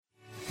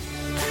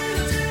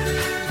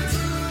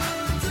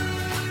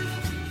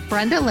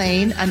Brenda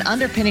Lane, an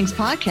Underpinnings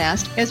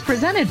podcast, is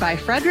presented by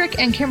Frederick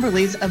and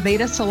Kimberly's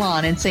Aveda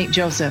Salon in St.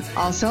 Joseph.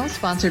 Also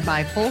sponsored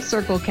by Full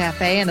Circle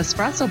Cafe and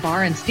Espresso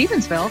Bar in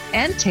Stevensville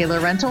and Taylor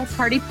Rental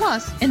Party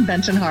Plus in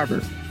Benton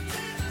Harbor.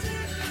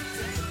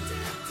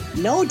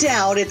 No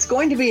doubt it's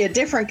going to be a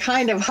different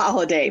kind of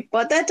holiday,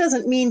 but that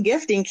doesn't mean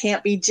gifting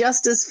can't be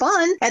just as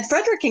fun. At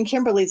Frederick and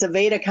Kimberly's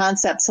Aveda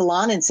Concept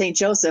Salon in St.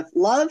 Joseph,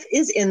 love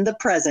is in the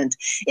present.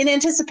 In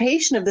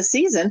anticipation of the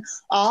season,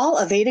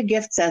 all Aveda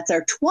gift sets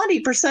are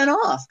 20%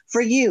 off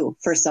for you,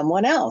 for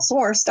someone else,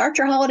 or start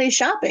your holiday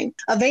shopping.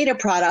 Aveda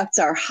products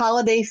are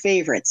holiday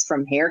favorites,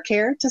 from hair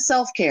care to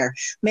self-care,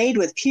 made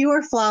with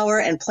pure flower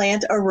and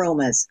plant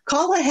aromas.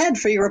 Call ahead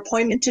for your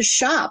appointment to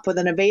shop with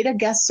an Aveda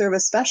guest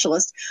service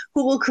specialist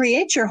who will create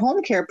your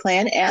home care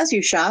plan as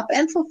you shop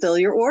and fulfill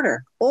your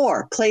order.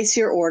 Or place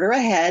your order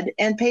ahead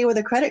and pay with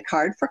a credit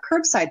card for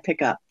curbside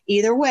pickup.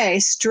 Either way,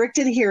 strict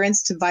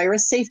adherence to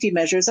virus safety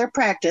measures are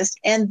practiced,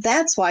 and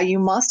that's why you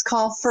must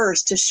call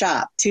first to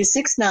shop.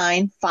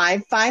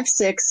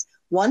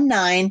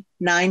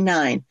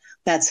 269-556-1999.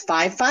 That's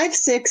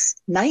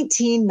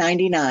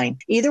 556-1999.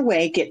 Either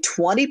way, get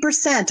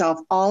 20% off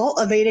all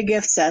Aveda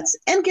gift sets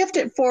and gift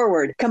it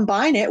forward.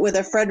 Combine it with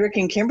a Frederick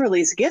and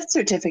Kimberly's gift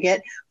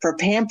certificate for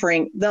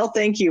pampering they'll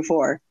thank you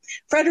for.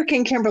 Frederick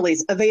and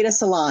Kimberly's Aveda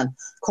Salon,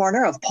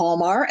 corner of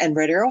Palmar and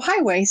Red Arrow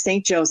Highway,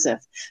 St. Joseph.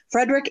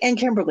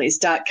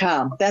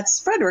 FrederickandKimberly's.com. That's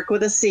Frederick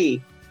with a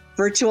C.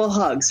 Virtual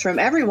hugs from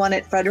everyone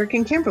at Frederick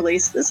and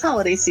Kimberly's this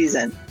holiday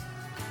season.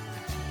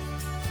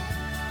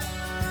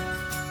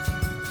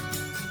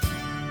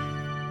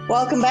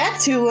 Welcome back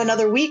to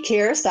another week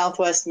here,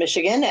 Southwest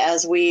Michigan,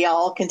 as we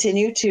all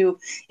continue to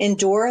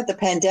endure the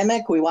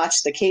pandemic. We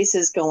watch the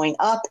cases going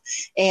up,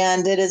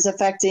 and it is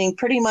affecting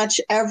pretty much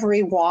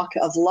every walk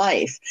of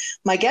life.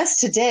 My guest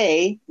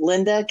today,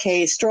 Linda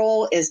K.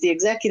 Stroll, is the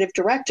Executive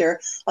Director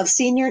of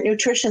Senior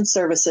Nutrition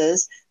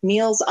Services,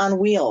 Meals on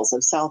Wheels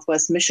of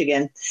Southwest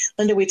Michigan.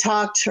 Linda, we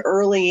talked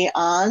early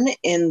on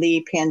in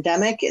the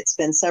pandemic. It's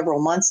been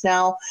several months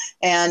now,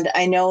 and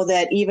I know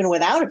that even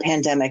without a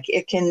pandemic,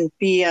 it can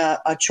be a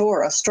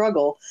chore, a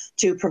struggle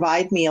to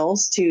provide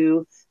meals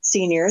to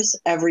seniors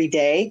every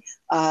day.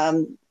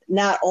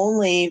 Not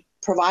only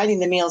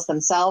providing the meals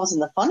themselves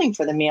and the funding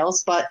for the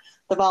meals, but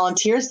the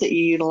volunteers that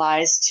you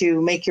utilize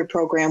to make your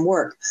program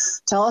work.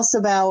 Tell us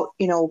about,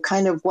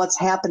 kind of what's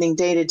happening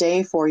day to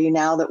day for you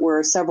now that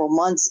we're several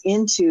months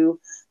into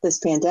this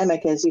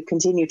pandemic as you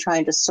continue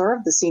trying to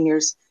serve the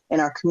seniors in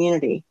our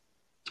community.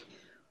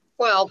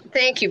 Well,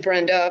 thank you,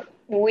 Brenda.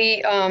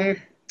 We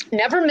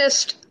never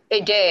missed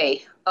a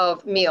day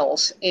of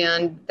meals,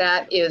 and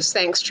that is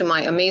thanks to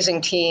my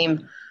amazing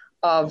team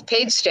of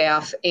paid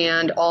staff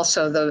and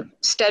also the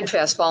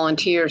steadfast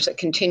volunteers that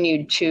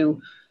continued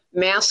to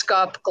mask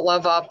up,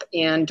 glove up,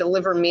 and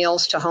deliver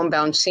meals to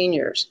homebound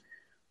seniors.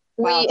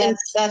 Wow,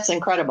 that's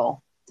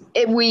incredible.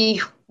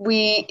 We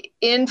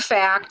in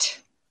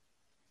fact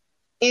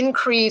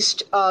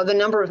increased the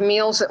number of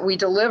meals that we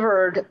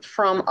delivered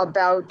from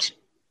about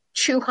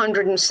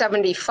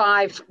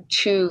 275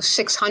 to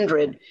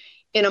 600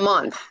 in a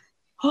month.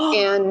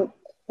 And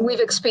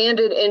we've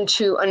expanded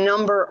into a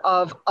number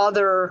of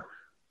other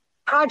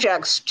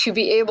projects to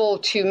be able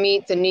to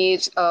meet the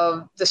needs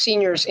of the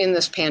seniors in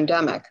this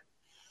pandemic.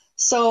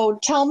 So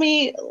tell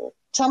me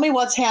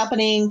what's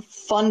happening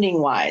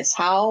funding wise.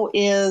 How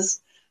is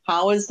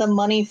the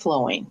money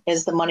flowing?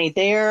 Is the money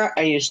there?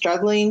 Are you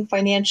struggling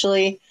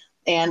financially?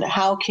 And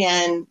how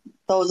can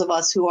those of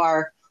us who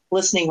are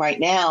listening right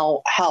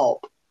now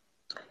help?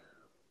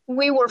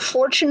 We were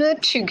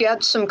fortunate to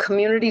get some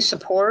community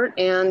support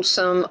and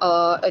some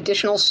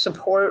additional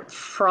support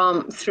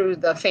through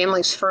the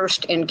Families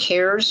First and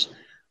CARES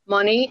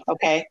money.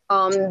 Okay.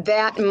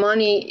 That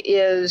money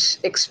is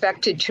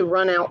expected to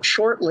run out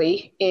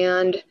shortly,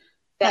 and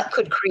that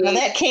could create. Now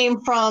that came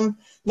from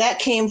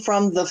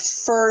the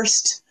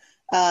first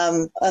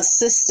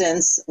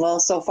assistance. Well,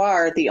 so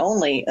far the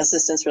only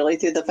assistance really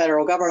through the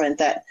federal government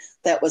that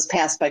was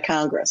passed by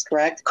Congress.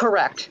 Correct.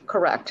 Correct.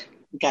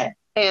 Okay.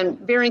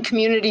 And Bering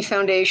Community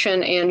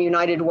Foundation and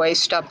United Way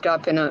stepped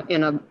up in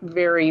a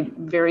very,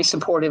 very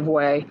supportive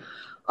way.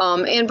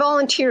 And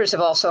volunteers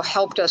have also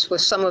helped us with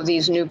some of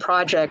these new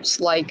projects,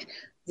 like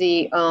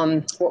the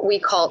what we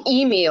call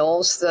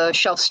e-meals, the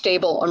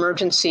shelf-stable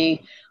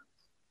emergency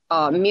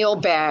meal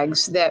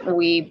bags that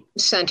we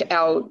sent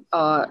out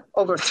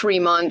over 3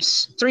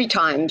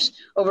 times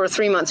over a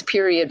 3-month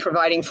period,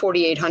 providing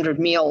 4,800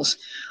 meals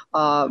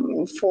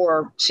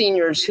for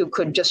seniors who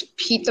could just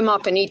heat them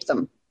up and eat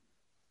them.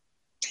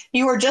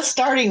 You were just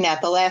starting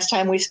that the last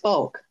time we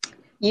spoke.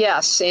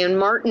 Yes, and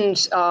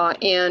Martin's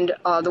and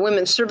the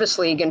Women's Service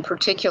League in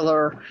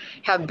particular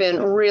have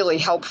been really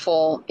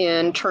helpful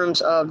in terms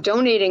of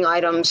donating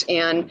items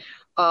and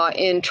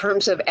in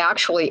terms of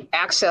actually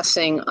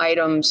accessing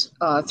items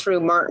through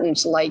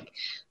Martin's, like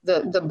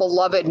the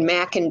beloved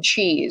mac and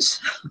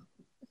cheese.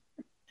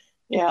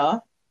 Yeah.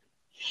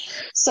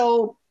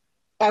 So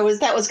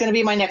that was going to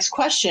be my next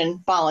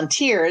question,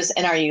 volunteers.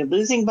 And are you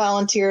losing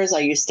volunteers?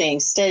 Are you staying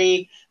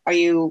steady? Are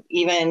you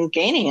even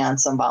gaining on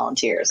some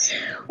volunteers?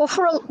 Well,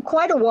 for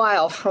quite a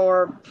while,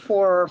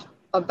 for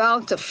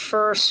about the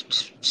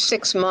first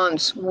 6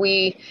 months,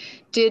 we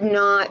did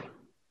not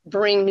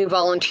bring new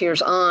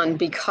volunteers on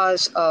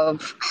because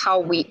of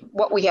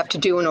what we have to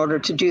do in order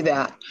to do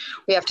that.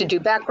 We have to do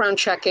background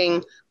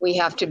checking. We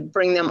have to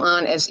bring them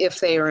on as if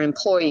they are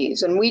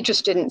employees. And we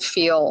just didn't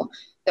feel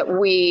that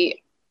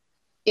we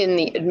in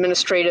the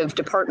administrative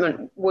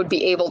department would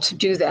be able to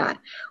do that.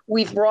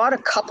 We've brought a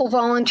couple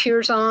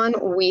volunteers on.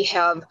 We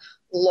have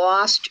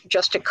lost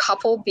just a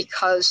couple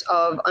because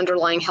of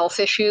underlying health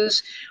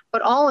issues.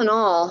 But all in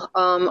all,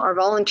 our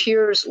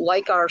volunteers,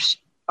 like our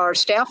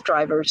staff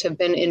drivers, have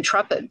been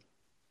intrepid.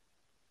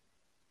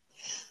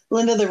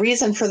 Linda, the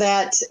reason for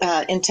that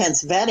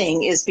intense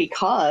vetting is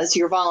because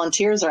your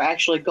volunteers are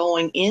actually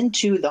going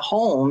into the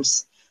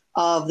homes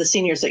of the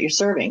seniors that you're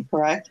serving,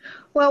 correct?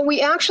 Well,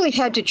 we actually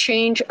had to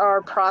change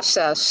our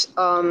process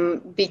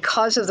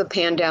because of the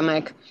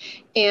pandemic,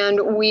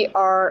 and we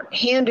are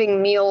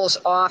handing meals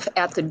off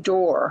at the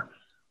door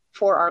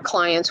for our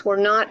clients. We're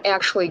not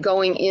actually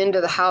going into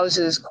the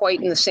houses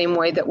quite in the same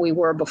way that we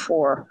were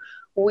before.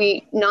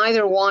 We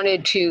neither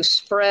wanted to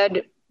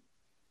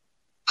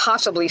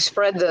possibly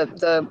spread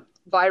the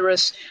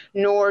virus,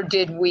 nor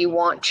did we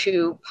want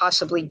to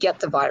possibly get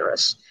the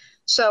virus.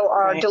 So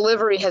our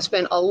delivery has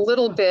been a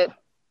little bit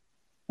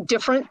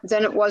different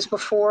than it was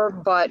before,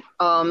 but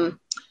no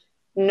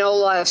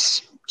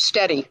less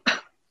steady.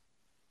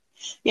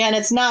 Yeah, and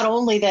it's not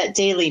only that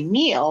daily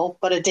meal,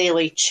 but a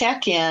daily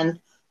check-in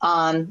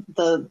on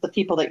the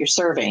people that you're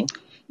serving.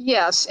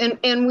 Yes,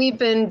 and we've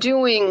been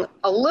doing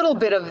a little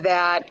bit of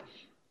that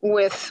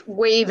with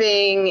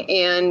waving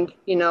and,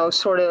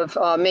 sort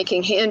of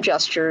making hand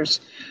gestures.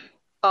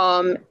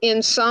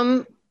 In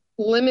some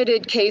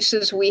limited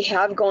cases, we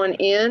have gone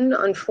in.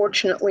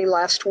 Unfortunately,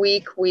 last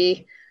week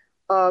we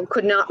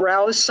could not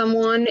rouse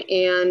someone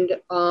and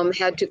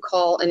had to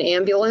call an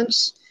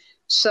ambulance.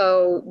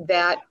 So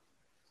that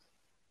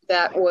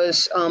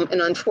was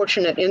an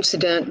unfortunate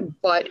incident,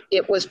 but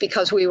it was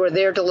because we were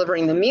there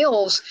delivering the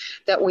meals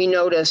that we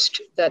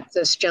noticed that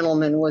this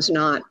gentleman was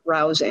not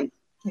rousing.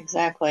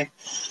 Exactly.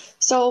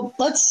 So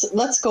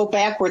let's go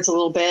backwards a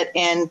little bit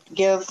and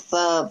give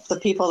the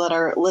people that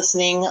are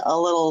listening a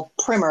little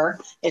primer,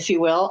 if you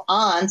will,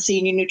 on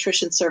Senior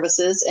Nutrition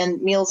Services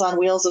and Meals on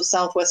Wheels of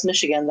Southwest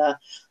Michigan, the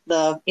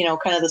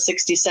kind of the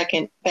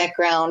 60-second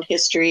background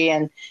history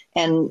and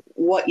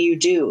what you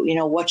do,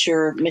 what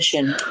your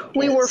mission is.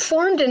 We were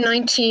formed in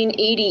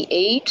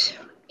 1988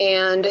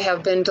 and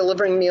have been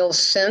delivering meals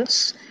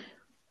since.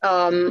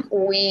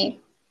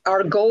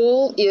 Our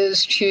goal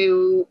is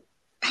to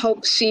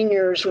help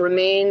seniors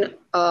remain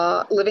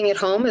living at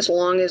home as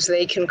long as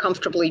they can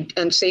comfortably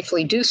and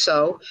safely do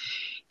so,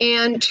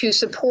 and to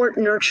support,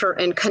 nurture,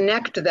 and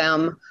connect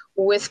them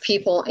with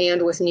people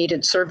and with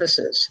needed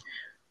services.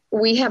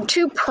 We have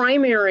two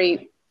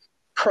primary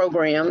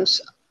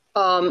programs.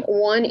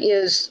 One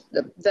is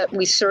that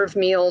we serve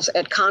meals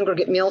at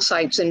congregate meal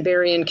sites in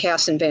Berrien,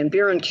 Cass, and Van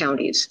Buren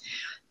counties.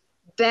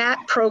 That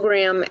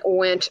program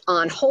went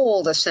on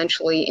hold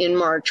essentially in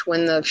March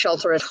when the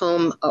shelter at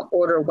home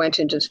order went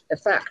into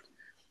effect.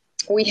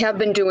 We have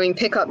been doing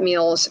pickup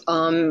meals.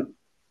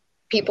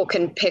 People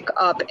can pick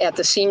up at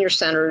the senior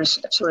centers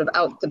sort of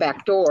out the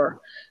back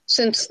door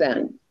since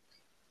then.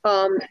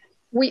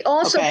 We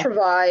also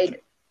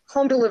provide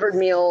home delivered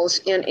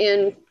meals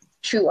and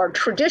to our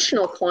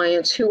traditional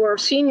clients who are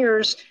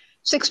seniors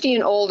 60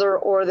 and older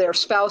or their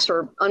spouse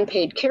or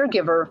unpaid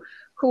caregiver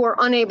who are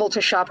unable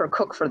to shop or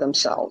cook for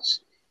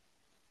themselves.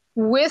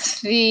 With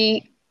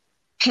the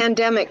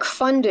pandemic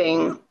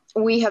funding,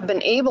 we have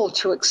been able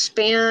to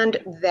expand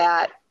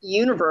that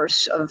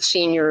universe of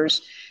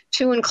seniors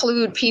to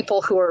include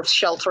people who are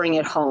sheltering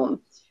at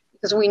home,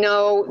 because we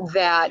know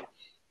that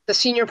the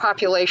senior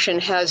population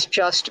has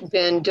just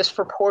been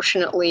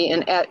disproportionately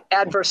and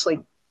adversely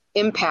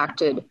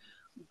impacted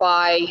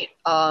by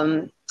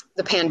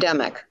the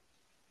pandemic.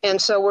 And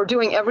so we're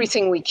doing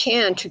everything we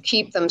can to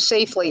keep them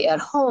safely at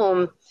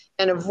home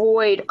and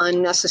avoid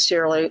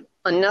unnecessary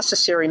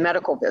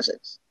medical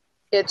visits.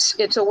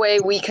 It's a way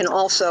we can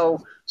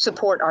also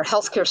support our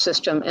healthcare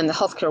system and the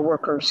healthcare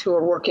workers who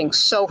are working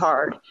so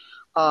hard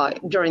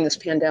during this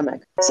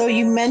pandemic. So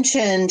you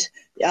mentioned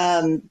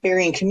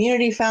Berrien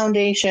Community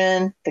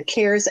Foundation, the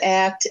CARES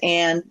Act,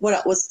 and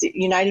what was the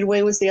United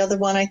Way was the other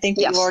one I think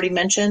that you already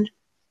mentioned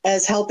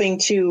as helping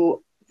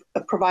to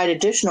provide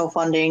additional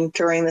funding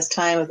during this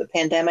time of the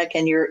pandemic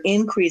and your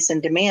increase in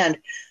demand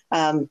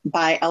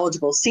by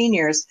eligible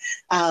seniors.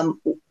 On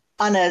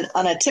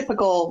a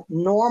typical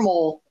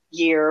normal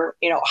year,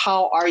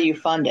 how are you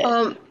funded?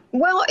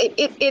 Well,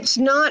 it's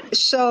not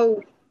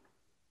so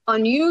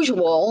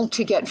unusual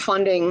to get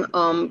funding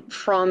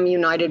from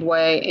United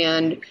Way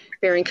and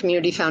Berrien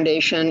Community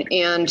Foundation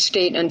and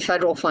state and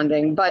federal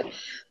funding. But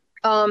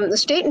the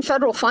state and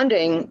federal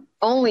funding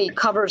only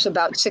covers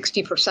about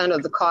 60%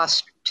 of the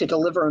cost to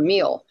deliver a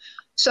meal.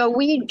 So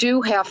we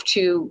do have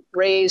to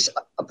raise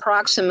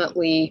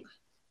approximately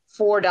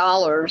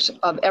 $4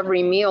 of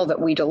every meal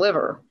that we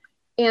deliver.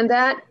 And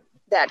that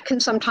can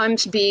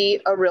sometimes be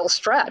a real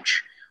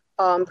stretch,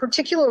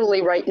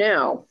 particularly right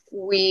now.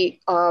 We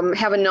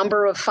have a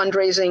number of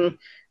fundraising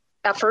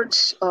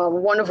efforts,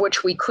 one of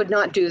which we could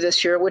not do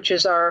this year, which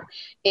is our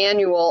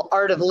annual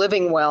Art of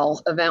Living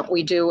Well event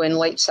we do in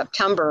late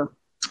September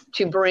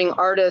to bring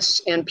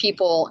artists and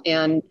people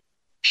and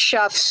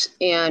chefs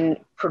and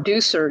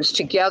producers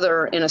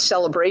together in a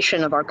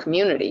celebration of our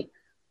community.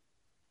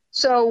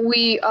 So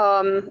we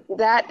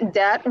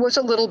that was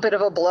a little bit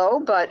of a blow,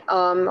 but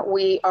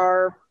we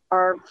are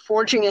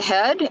forging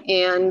ahead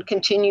and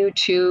continue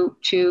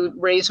to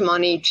raise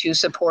money to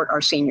support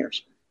our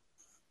seniors.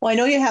 Well, I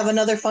know you have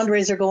another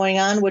fundraiser going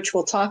on, which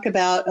we'll talk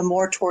about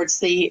more towards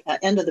the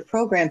end of the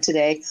program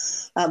today.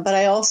 But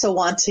I also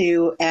want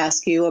to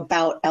ask you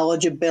about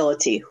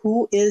eligibility.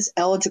 Who is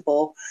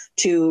eligible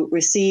to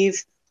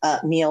receive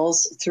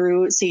meals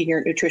through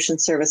Senior Nutrition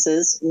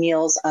Services,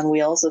 Meals on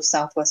Wheels of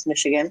Southwest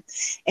Michigan?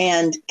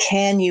 And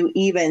can you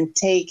even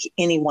take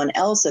anyone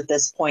else at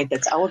this point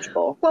that's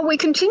eligible? Well, we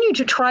continue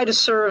to try to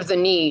serve the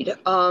need.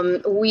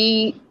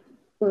 We,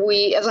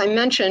 as I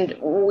mentioned,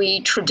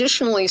 we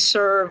traditionally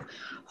serve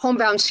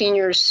homebound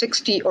seniors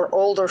 60 or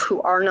older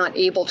who are not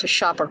able to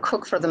shop or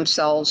cook for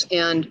themselves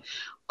and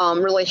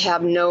really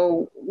have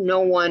no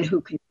one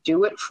who can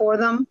do it for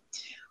them.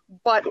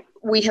 But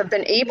we have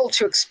been able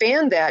to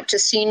expand that to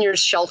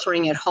seniors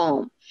sheltering at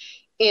home.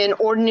 In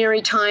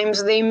ordinary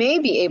times, they may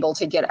be able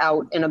to get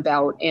out and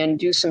about and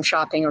do some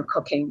shopping or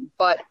cooking.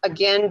 But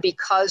again,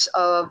 because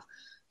of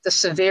the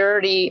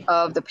severity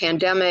of the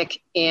pandemic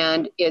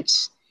and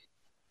its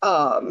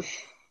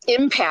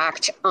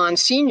impact on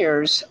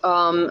seniors,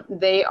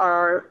 they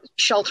are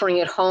sheltering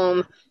at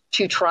home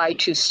to try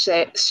to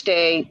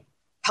stay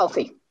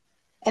healthy.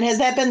 And has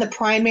that been the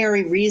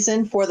primary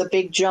reason for the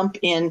big jump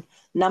in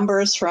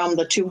numbers from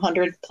the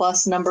 200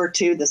 plus number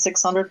to the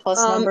 600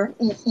 plus number?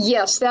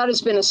 Yes, that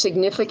has been a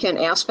significant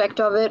aspect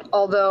of it,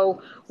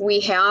 although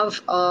we have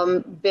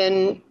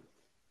been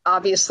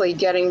obviously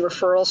getting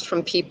referrals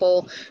from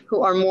people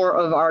who are more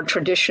of our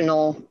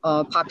traditional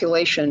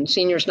population,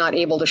 seniors not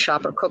able to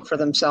shop or cook for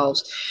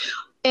themselves.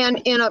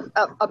 And in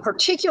a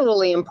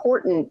particularly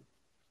important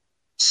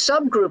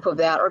subgroup of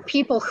that are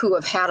people who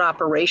have had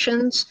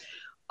operations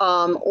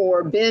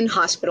or been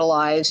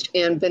hospitalized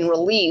and been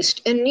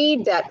released and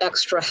need that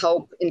extra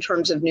help in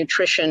terms of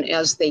nutrition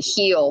as they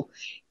heal,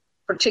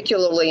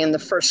 particularly in the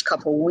first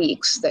couple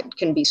weeks that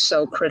can be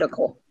so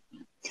critical.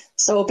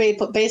 So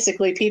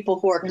basically people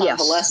who are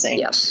convalescing.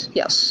 Yes.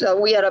 So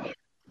we had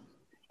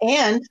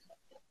and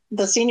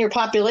the senior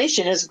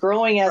population is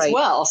growing as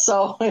well.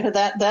 So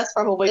that's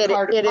probably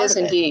part of it. It is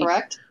indeed.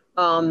 Correct?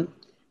 I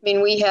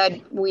mean, we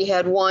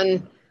had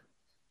one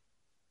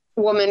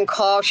woman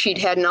call. She'd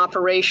had an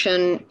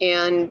operation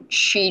and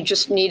she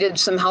just needed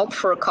some help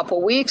for a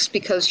couple weeks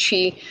because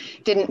she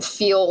didn't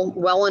feel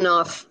well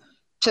enough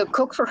to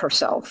cook for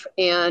herself.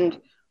 And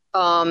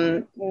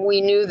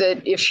we knew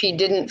that if she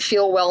didn't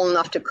feel well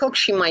enough to cook,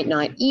 she might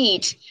not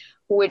eat,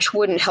 which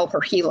wouldn't help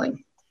her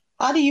healing.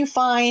 How do you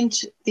find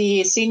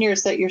the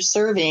seniors that you're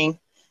serving?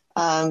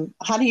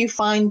 How do you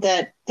find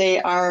that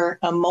they are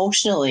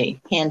emotionally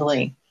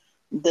handling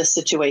this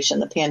situation,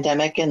 the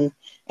pandemic and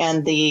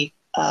the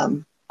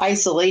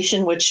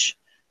isolation, which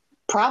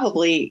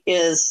probably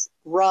is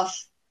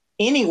rough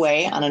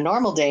anyway on a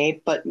normal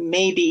day, but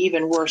maybe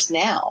even worse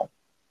now?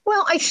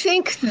 Well, I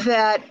think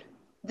that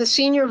the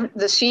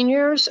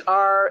seniors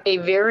are a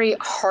very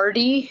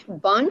hardy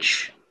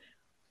bunch.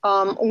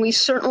 We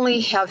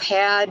certainly have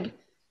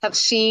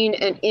seen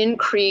an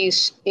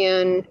increase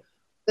in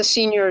the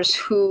seniors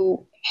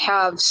who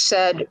have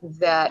said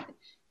that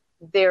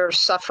they're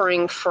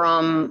suffering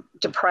from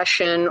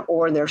depression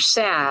or they're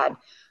sad,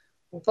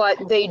 but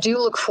they do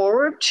look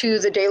forward to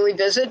the daily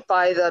visit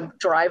by the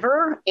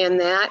driver, and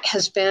that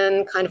has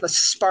been kind of a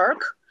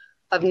spark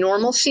of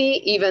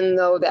normalcy, even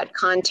though that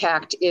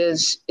contact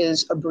is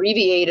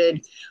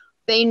abbreviated.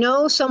 They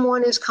know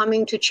someone is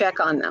coming to check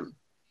on them,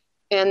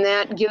 and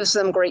that gives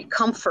them great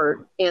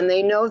comfort, and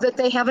they know that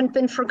they haven't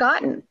been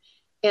forgotten.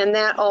 And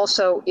that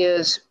also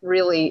is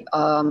really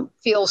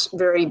feels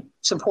very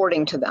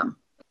supporting to them.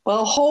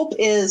 Well, hope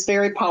is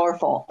very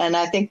powerful. And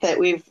I think that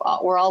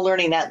we're all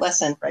learning that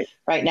lesson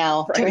right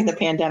now during the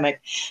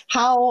pandemic.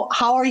 How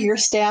are your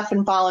staff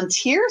and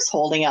volunteers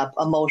holding up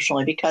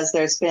emotionally? Because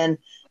there's been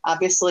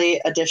obviously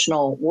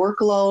additional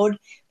workload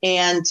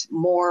and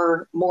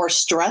more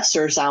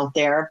stressors out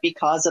there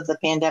because of the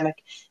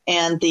pandemic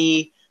and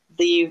the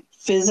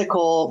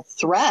physical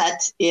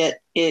threat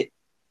it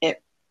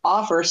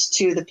offers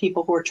to the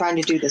people who are trying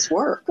to do this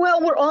work.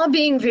 Well, we're all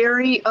being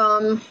very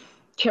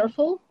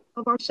careful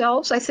of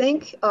ourselves, I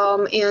think,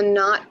 and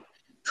not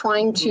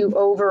trying to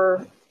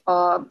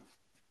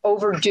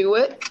overdo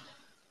it.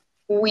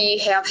 We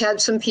have had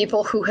some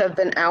people who have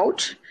been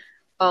out,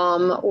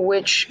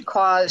 which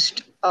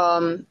caused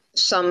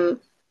some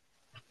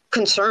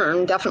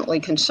concern, definitely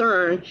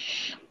concern.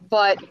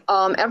 But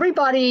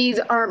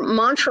our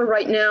mantra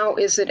right now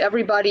is that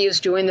everybody is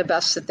doing the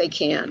best that they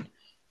can.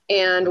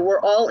 And we're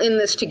all in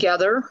this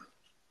together.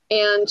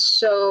 And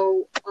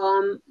so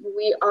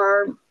we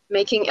are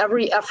making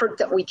every effort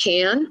that we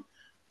can.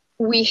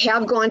 We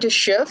have gone to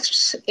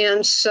shifts,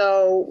 and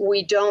so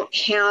we don't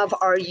have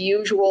our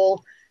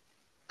usual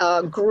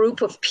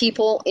group of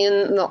people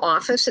in the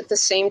office at the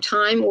same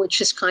time, which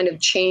has kind of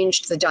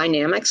changed the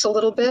dynamics a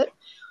little bit.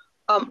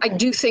 I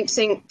do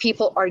think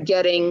people are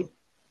getting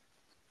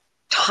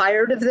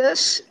tired of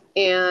this,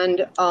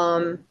 and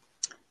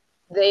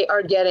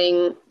they're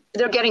getting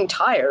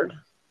tired.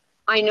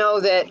 I know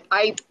that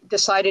I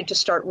decided to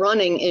start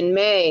running in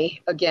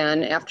May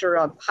again after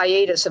a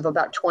hiatus of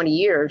about 20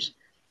 years.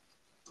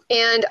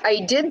 And I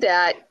did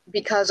that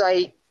because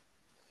I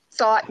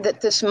thought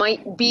that this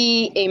might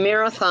be a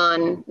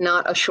marathon,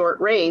 not a short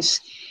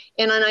race.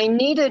 And then I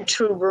needed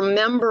to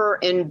remember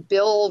and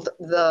build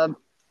the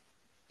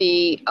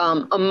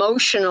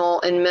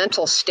emotional and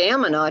mental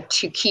stamina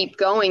to keep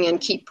going and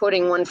keep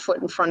putting one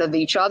foot in front of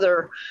each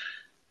other,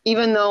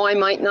 even though I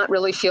might not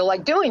really feel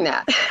like doing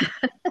that.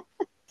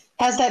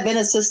 Has that been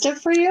assistive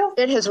for you?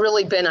 It has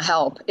really been a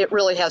help. It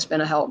really has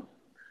been a help.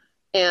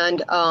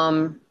 And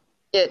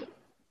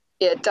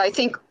I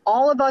think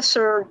all of us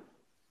are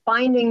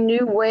finding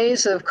new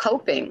ways of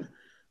coping,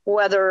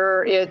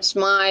 whether it's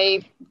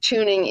my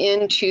tuning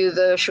into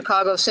the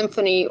Chicago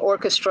Symphony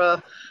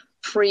Orchestra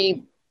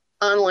free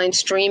online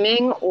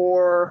streaming,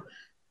 or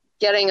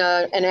getting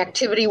an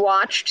activity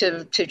watch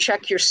to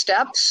check your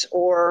steps,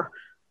 or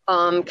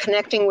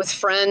connecting with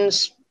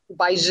friends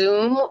by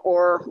Zoom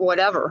or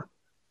whatever.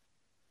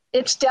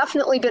 It's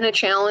definitely been a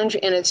challenge,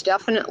 and it's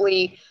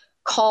definitely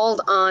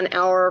called on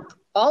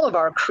all of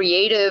our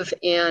creative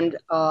and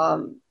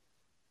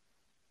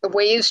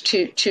ways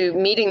to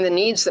meeting the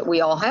needs that we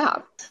all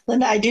have.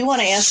 Linda, I do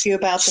want to ask you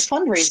about the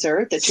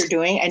fundraiser that you're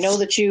doing. I know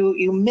that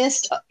you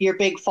missed your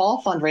big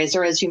fall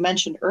fundraiser, as you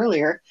mentioned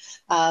earlier,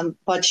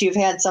 but you've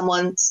had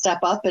someone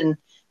step up and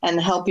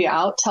help you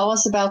out. Tell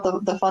us about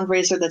the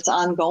fundraiser that's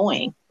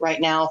ongoing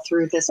right now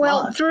through this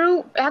month.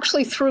 Through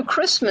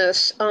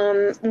Christmas,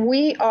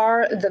 we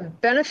are the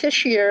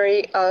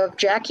beneficiary of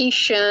Jackie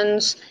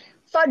Shen's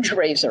Fudge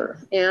Raiser.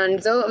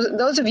 And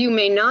those of you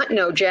may not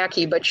know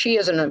Jackie, but she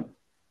is an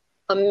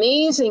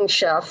amazing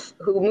chef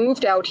who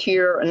moved out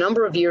here a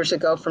number of years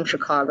ago from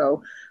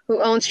Chicago,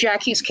 who owns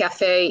Jackie's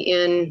Cafe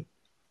in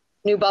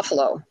New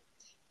Buffalo.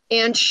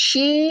 And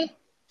she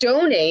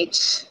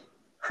donates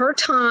her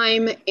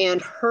time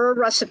and her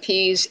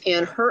recipes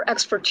and her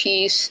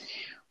expertise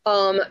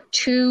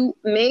to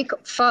make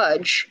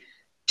fudge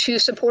to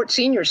support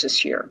seniors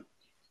this year.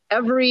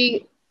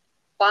 Every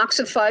box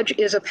of fudge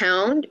is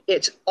 £1.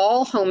 It's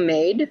all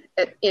homemade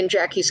in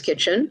Jackie's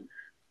kitchen.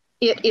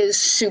 It is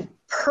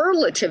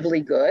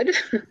superlatively good,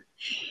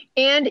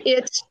 and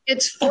it's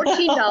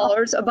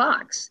 $14 a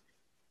box.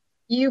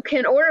 You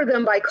can order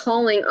them by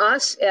calling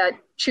us at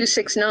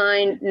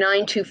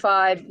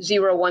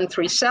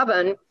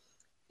 269-925-0137,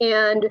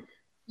 and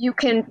you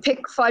can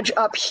pick fudge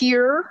up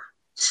here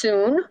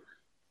soon,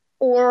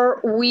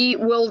 or we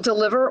will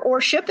deliver or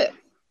ship it.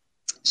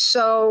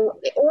 So,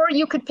 or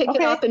you could pick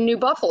it up in New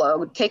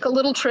Buffalo. Take a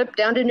little trip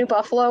down to New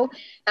Buffalo,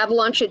 have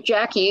lunch at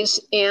Jackie's,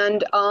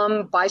 and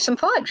buy some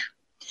fudge.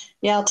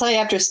 Yeah, I'll tell you,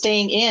 after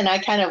staying in, I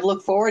kind of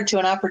look forward to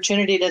an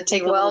opportunity to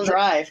take a little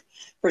drive,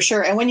 for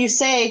sure. And when you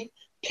say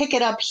pick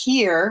it up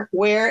here,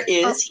 where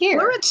is here?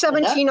 We're at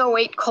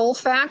 1708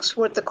 Colfax.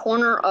 We're at the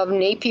corner of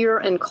Napier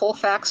and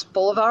Colfax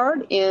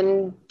Boulevard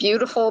in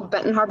beautiful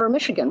Benton Harbor,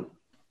 Michigan.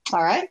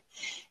 All right.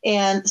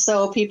 And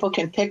so people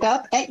can pick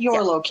up at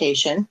your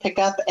location, pick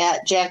up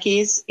at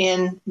Jackie's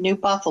in New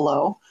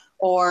Buffalo,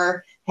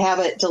 or have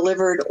it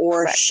delivered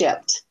or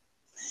shipped.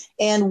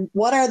 And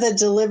what are the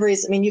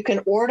deliveries? I mean, you can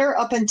order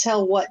up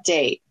until what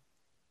date?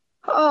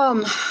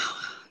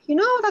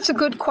 That's a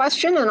good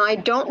question, and I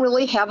don't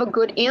really have a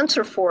good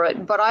answer for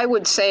it, but I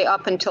would say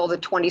up until the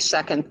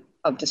 22nd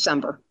of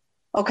December.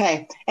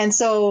 Okay. And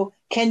so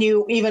can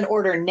you even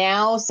order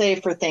now, say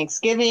for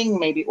Thanksgiving,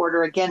 maybe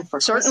order again for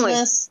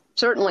Christmas?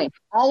 Certainly.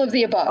 All of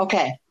the above.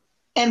 Okay.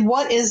 And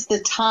what is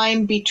the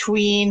time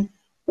between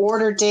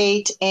order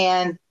date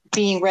and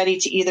being ready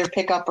to either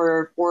pick up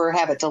or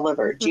have it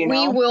delivered? Do you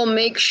know? We will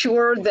make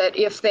sure that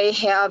if they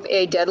have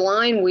a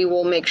deadline, we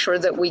will make sure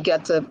that we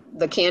get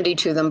the candy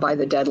to them by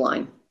the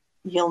deadline.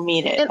 You'll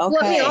meet it. And okay.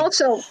 Let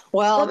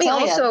me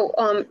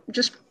also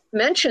just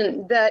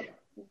mention that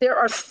there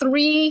are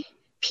 3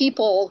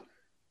 people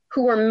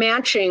who are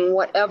matching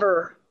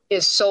whatever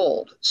is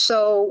sold.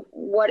 So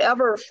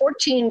whatever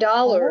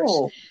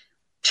 $14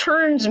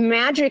 turns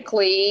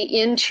magically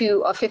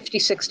into a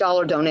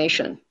 $56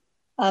 donation.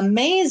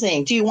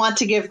 Amazing. Do you want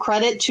to give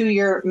credit to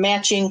your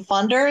matching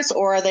funders,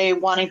 or are they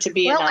wanting to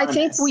be anonymous? I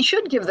think we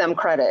should give them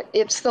credit.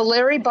 It's the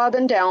Larry Bubb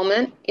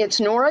Endowment. It's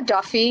Nora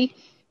Duffy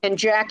and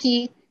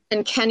Jackie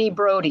and Kenny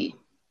Brody.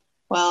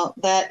 Well,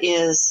 that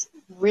is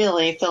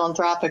really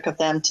philanthropic of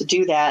them to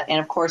do that. And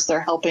of course, they're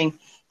helping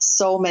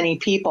so many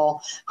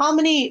people. How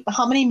many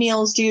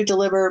meals do you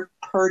deliver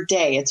per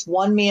day? It's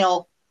one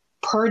meal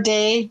per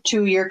day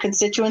to your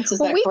constituents. Is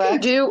that correct? We can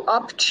do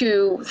up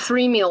to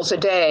 3 meals a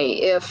day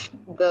if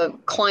the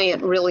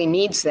client really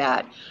needs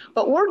that.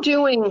 But we're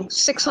doing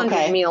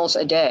 600 meals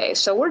a day.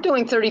 So we're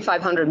doing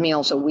 3,500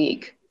 meals a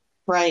week.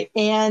 Right.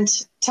 And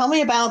tell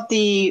me about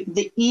the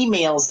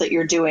emails that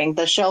you're doing,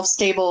 the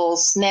shelf-stable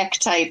snack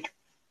type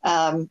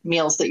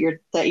meals that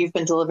you've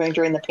been delivering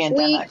during the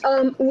pandemic.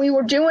 We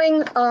were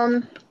doing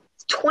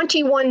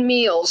 21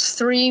 meals,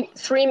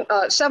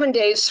 7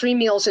 days, 3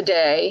 meals a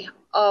day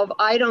of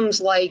items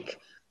like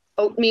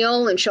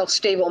oatmeal and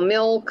shelf-stable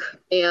milk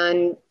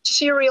and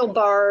cereal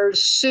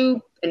bars,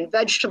 soup and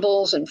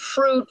vegetables and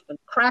fruit and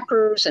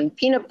crackers and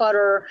peanut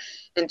butter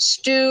and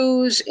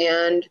stews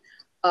and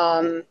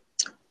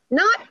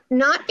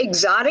not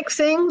exotic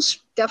things,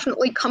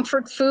 definitely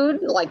comfort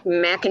food like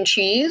mac and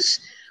cheese,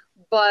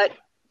 but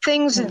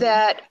things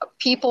that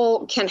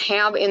people can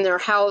have in their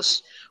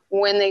house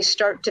when they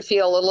start to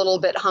feel a little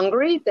bit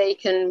hungry. They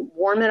can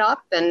warm it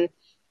up and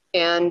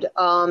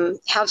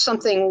have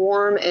something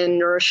warm and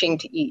nourishing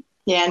to eat.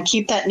 Yeah, and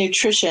keep that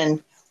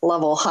nutrition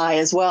level high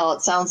as well.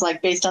 It sounds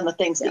like based on the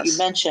things that you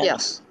mentioned.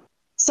 Yes.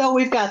 So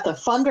we've got the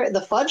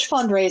Fudge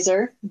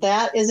fundraiser.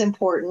 That is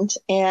important.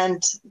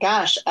 And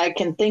gosh, I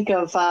can think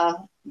of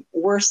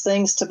worse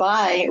things to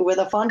buy with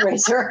a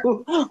fundraiser.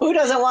 Who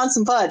doesn't want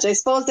some fudge? I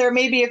suppose there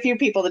may be a few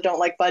people that don't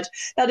like fudge.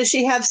 Now, does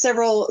she have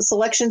several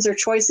selections or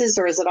choices,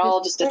 or is it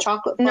all just a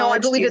chocolate fudge? No, I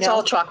believe it's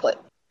all chocolate.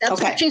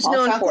 That's what she's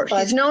known for.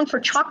 Fudge. She's known for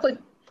chocolate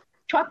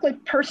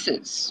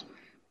purses.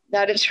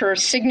 That is her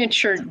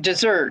signature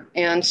dessert.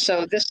 And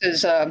so this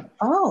is a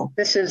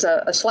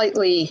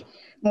slightly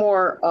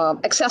more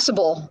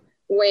accessible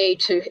way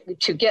to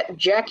get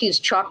Jackie's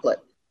chocolate.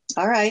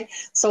 All right.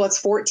 So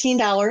it's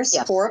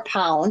 $14 for a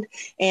pound,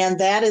 and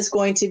that is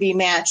going to be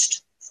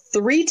matched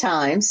 3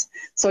 times.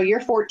 So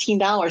your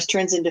 $14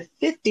 turns into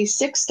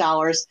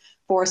 $56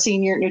 for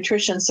Senior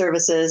Nutrition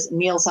Services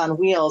Meals on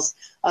Wheels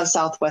of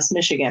Southwest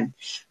Michigan.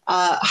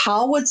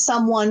 How would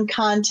someone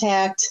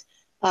contact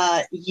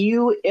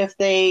you if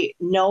they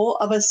know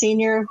of a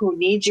senior who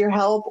needs your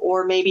help,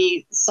 or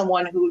maybe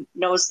someone who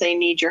knows they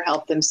need your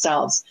help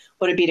themselves?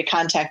 Would it be to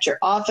contact your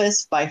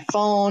office by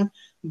phone,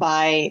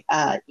 by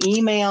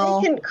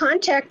email? They can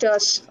contact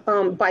us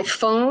by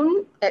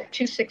phone at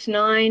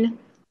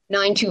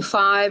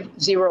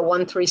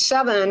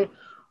 269-925-0137,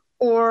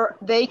 or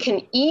they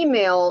can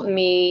email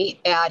me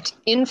at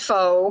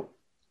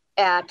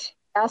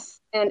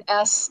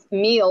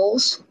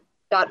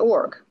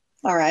info@snsmeals.org.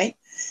 All right.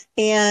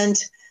 And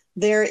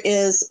there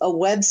is a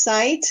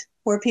website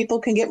where people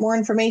can get more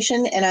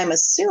information. And I'm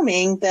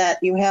assuming that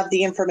you have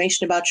the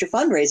information about your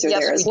fundraiser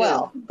there as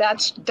well.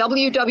 That's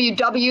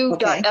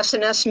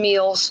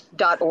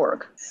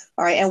www.snsmeals.org.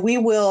 All right. And we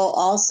will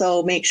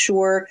also make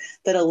sure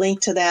that a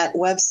link to that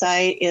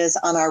website is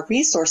on our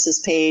resources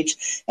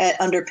page at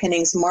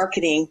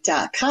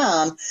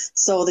underpinningsmarketing.com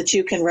so that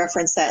you can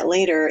reference that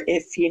later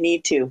if you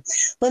need to.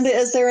 Linda,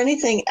 is there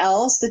anything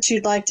else that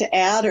you'd like to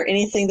add, or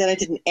anything that I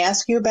didn't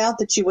ask you about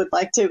that you would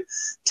like to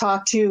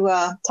talk to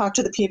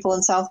the people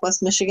in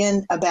Southwest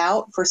Michigan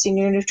about for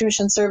Senior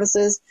Nutrition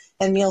Services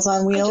and Meals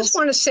on Wheels? I just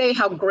want to say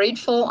how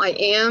grateful I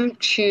am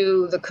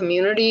to the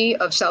community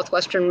of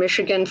Southwestern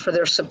Michigan for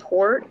their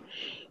support,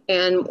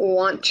 and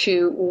want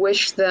to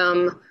wish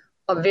them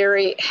a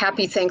very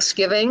happy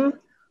Thanksgiving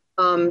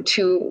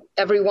to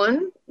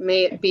everyone.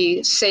 May it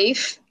be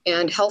safe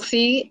and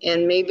healthy,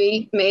 and may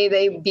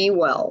they be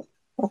well.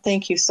 Well,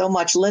 thank you so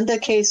much. Linda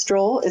K.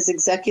 Stroll is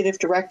Executive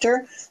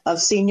Director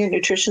of Senior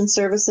Nutrition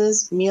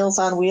Services Meals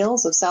on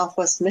Wheels of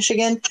Southwest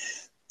Michigan,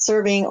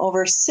 serving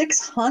over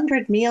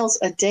 600 meals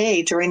a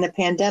day during the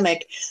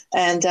pandemic.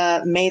 And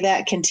may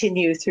that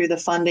continue through the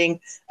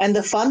funding and the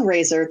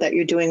fundraiser that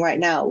you're doing right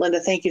now. Linda,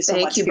 thank you so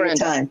much for your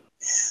time.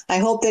 I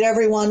hope that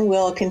everyone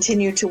will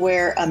continue to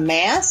wear a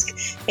mask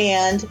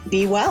and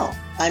be well.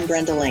 I'm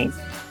Brenda Lane.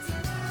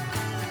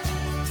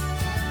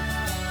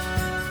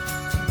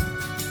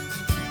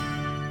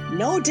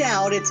 No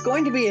doubt it's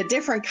going to be a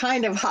different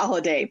kind of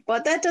holiday,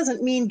 but that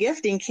doesn't mean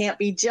gifting can't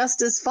be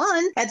just as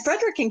fun. At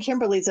Frederick and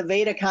Kimberly's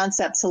Aveda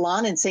Concept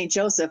Salon in St.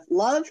 Joseph,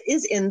 love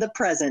is in the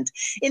present.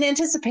 In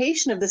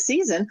anticipation of the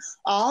season,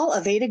 all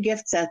Aveda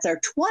gift sets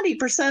are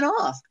 20%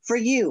 off for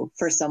you,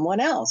 for someone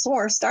else,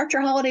 or start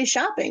your holiday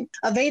shopping.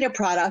 Aveda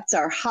products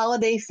are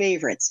holiday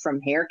favorites, from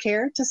hair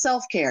care to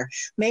self-care,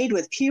 made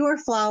with pure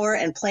flower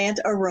and plant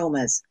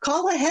aromas.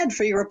 Call ahead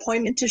for your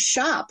appointment to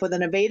shop with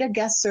an Aveda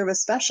guest service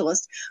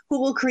specialist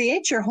who will create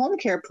your home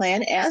care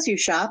plan as you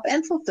shop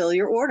and fulfill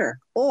your order.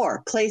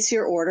 Or place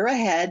your order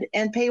ahead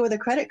and pay with a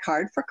credit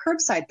card for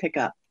curbside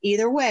pickup.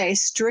 Either way,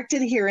 strict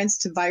adherence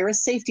to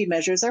virus safety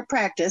measures are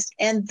practiced,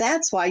 and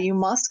that's why you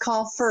must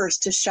call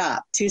first to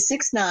shop.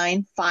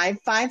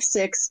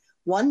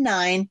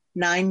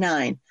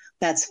 269-556-1999.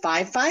 That's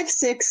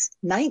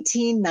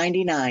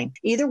 556-1999.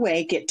 Either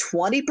way, get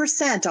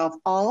 20% off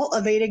all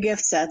Aveda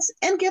gift sets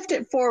and gift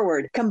it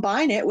forward.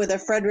 Combine it with a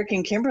Frederick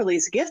and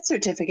Kimberly's gift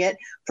certificate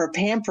for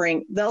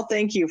pampering they'll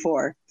thank you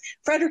for.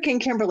 Frederick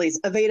and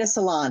Kimberly's Aveda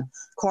Salon,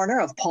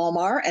 corner of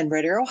Palmar and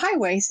Red Arrow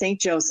Highway, St.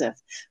 Joseph.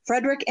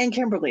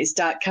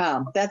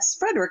 FrederickandKimberly's.com. That's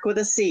Frederick with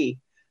a C.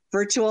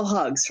 Virtual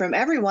hugs from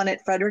everyone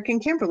at Frederick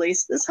and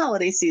Kimberly's this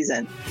holiday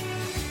season.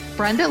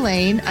 Brenda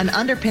Lane, an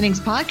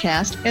Underpinnings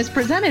podcast, is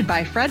presented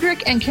by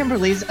Frederick and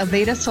Kimberly's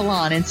Aveda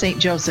Salon in St.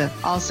 Joseph.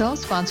 Also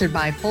sponsored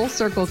by Full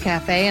Circle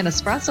Cafe and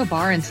Espresso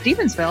Bar in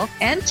Stevensville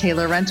and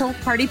Taylor Rental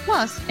Party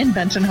Plus in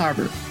Benton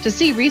Harbor. To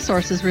see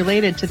resources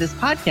related to this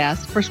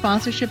podcast, for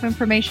sponsorship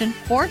information,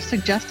 or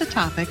suggest a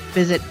topic,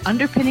 visit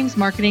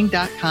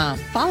underpinningsmarketing.com.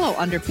 Follow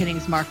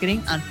Underpinnings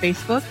Marketing on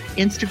Facebook,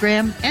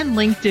 Instagram, and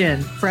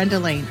LinkedIn. Brenda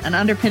Lane, an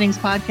Underpinnings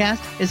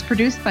podcast, is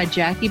produced by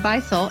Jackie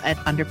Beisel at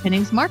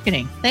Underpinnings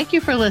Marketing. Thank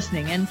you for listening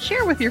and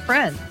share with your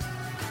friends.